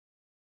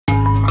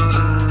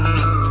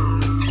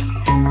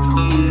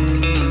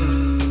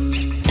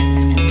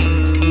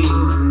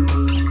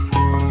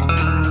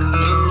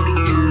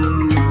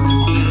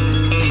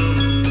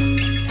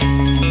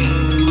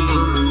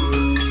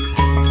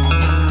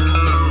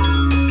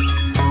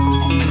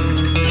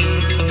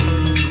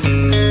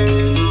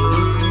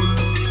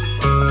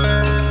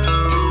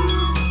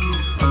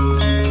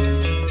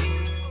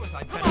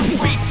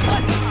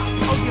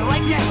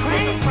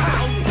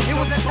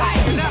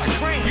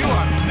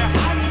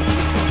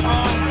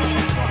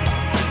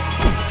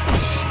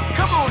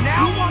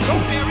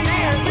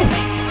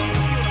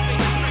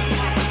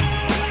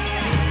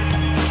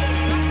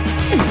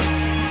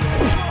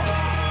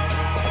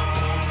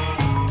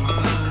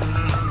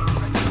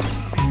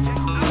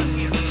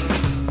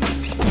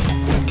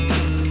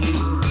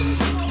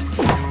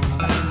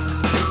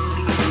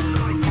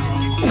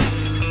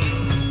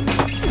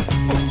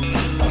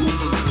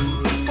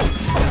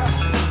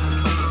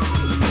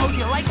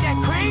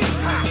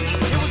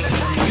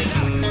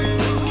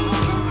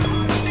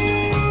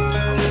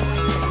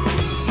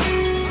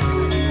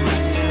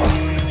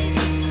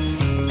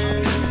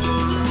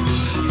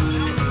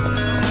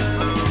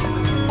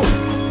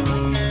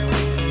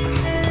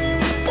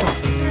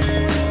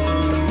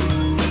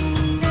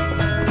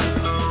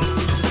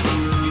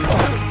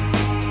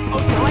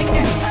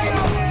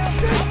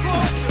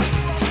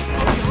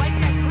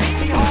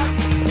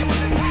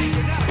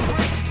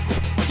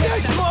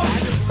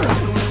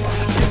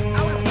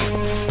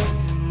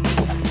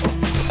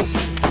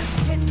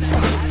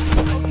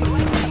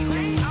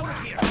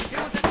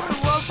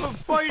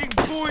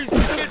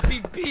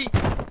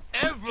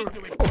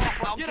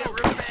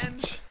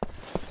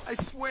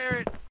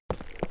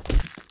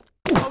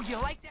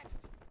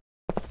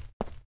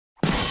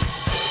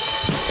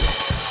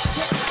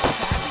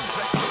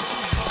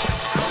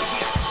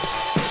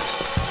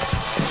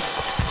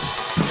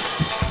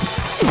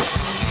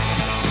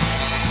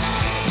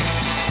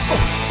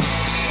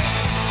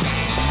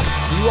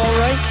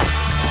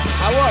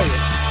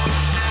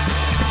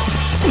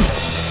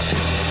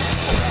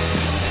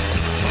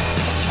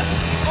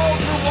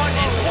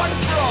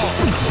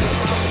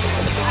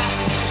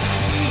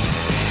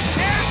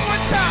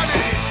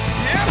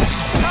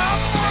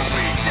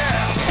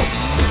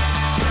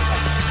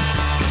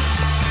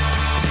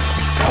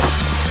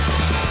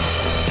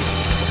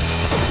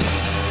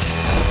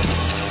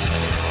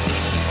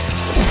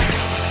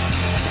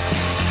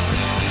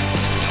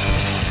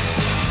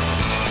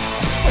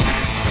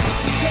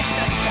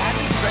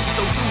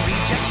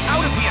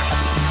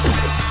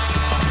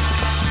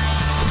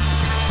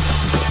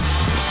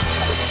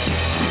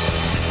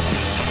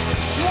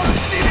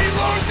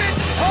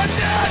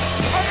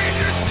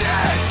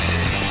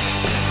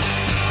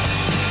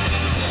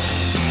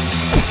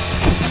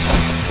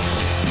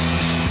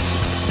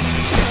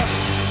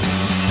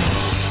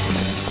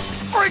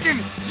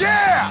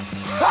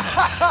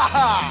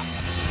I'm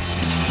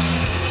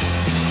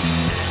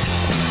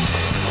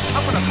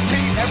gonna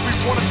beat every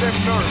one of them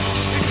nerds.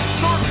 It's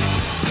certain.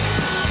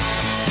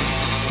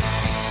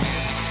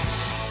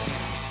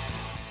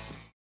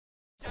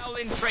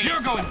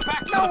 You're going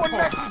back to No one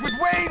messes with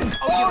Wayne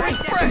or his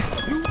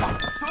friends. You are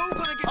so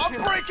gonna get I'll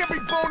killed. break every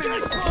bone in your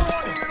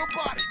scrawny little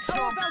body. So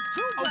about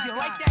two black you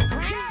like guys. that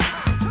green?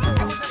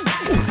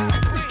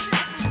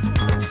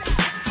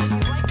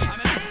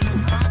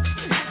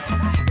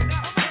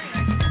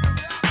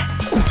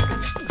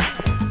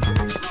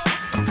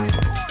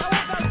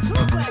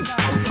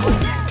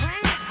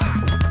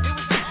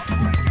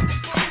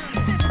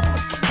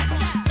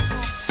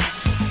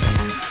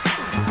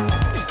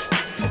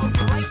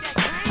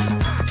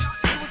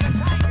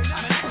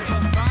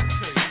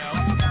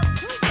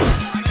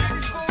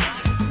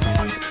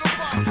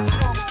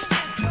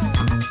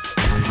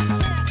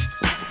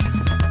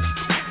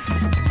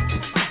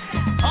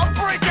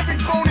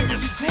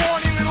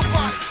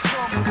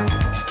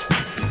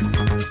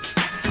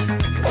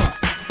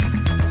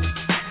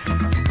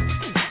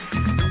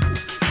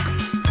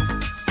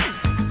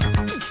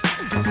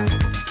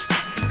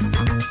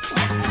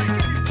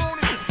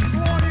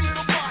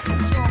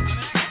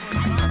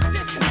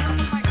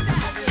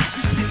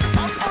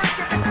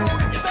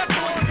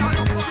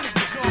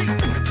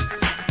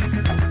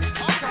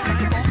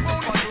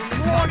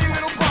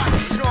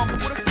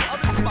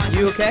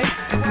 You okay?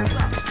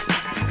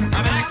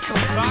 I'm an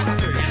excellent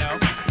boxer, you know.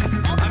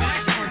 I'm an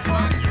excellent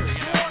boxer,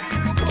 you know.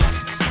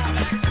 I'm an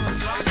excellent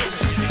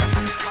boxer, you know.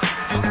 I'm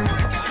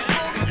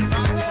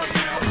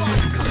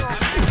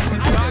an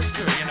excellent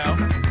boxer, you know.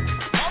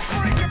 I'll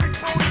break every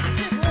bone in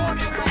your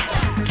scrawny little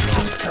body.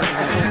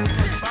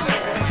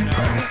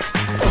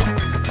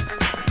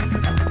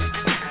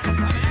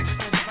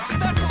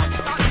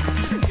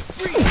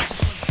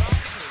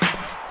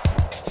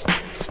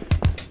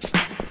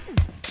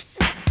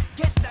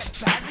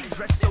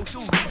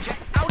 Social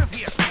reject out of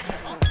here!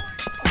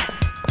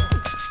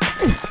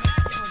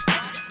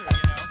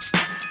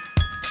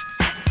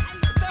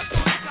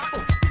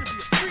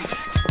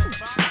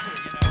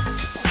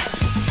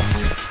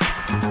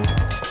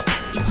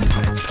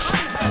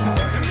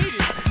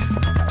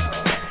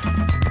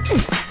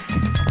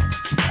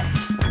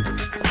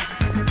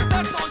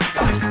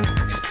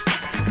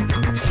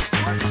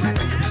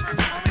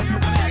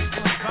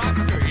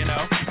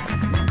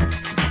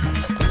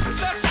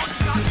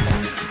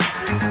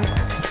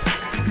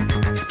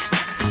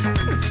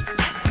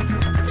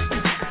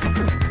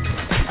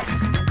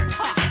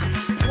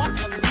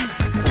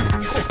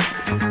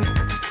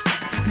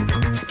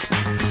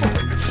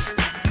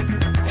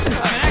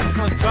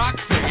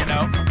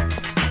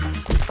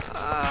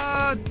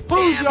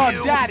 Who's your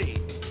daddy?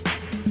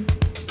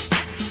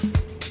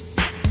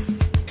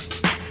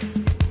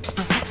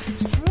 Perhaps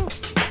it's true.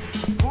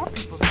 Poor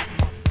people have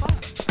more fun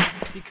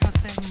because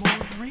they're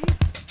more real.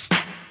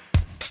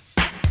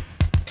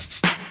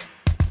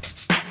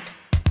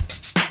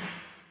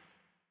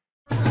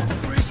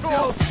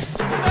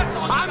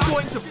 I'm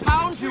going to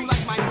pound you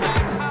like my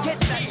dad. Get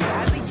that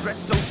badly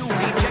dressed social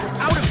reject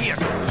out of here!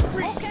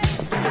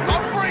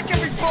 I'll break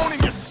every bone in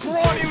your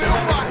scrawny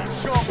little body,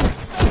 chump.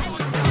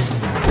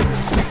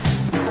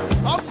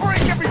 I'll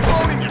break every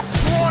bone in your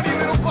scrawny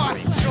little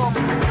body, chump.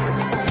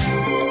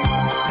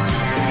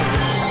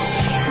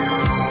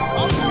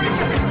 I'll break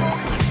every bone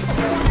in your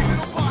scrawny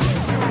little body,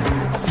 chump.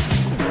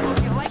 Oh,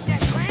 you like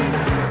that grand?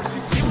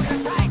 You was a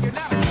tiger,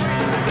 not a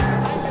grand.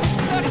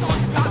 That's all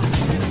you got.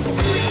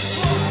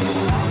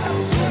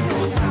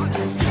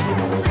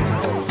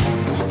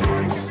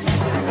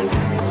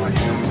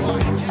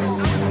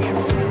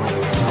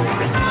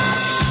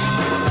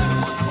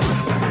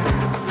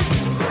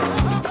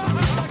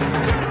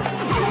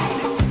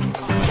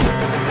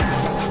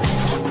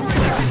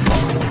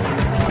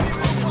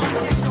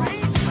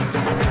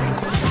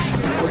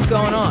 What's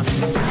going on?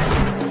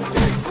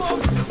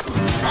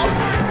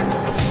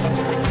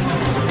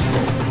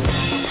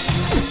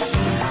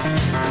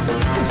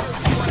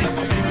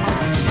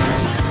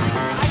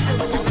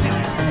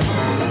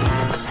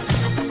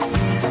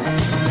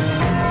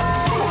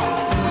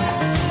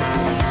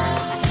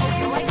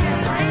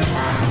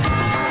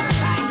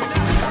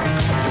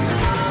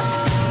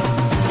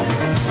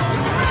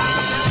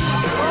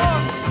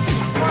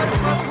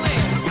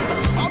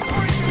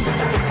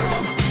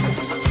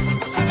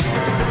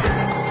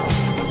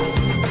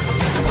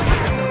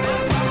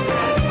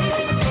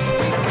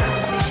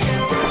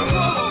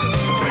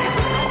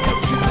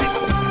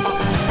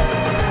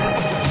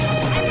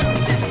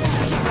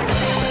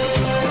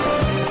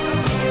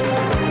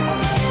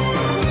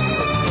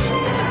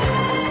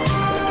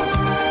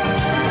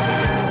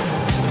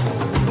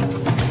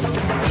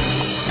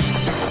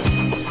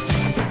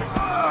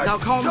 Now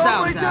calm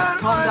down, Dad.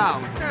 Calm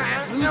down.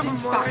 Losing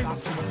stock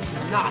options is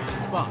not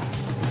fun.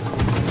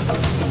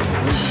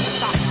 Losing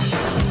stock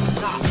options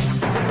is not.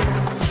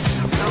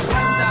 Now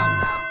calm down,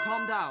 Dad.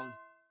 Calm down.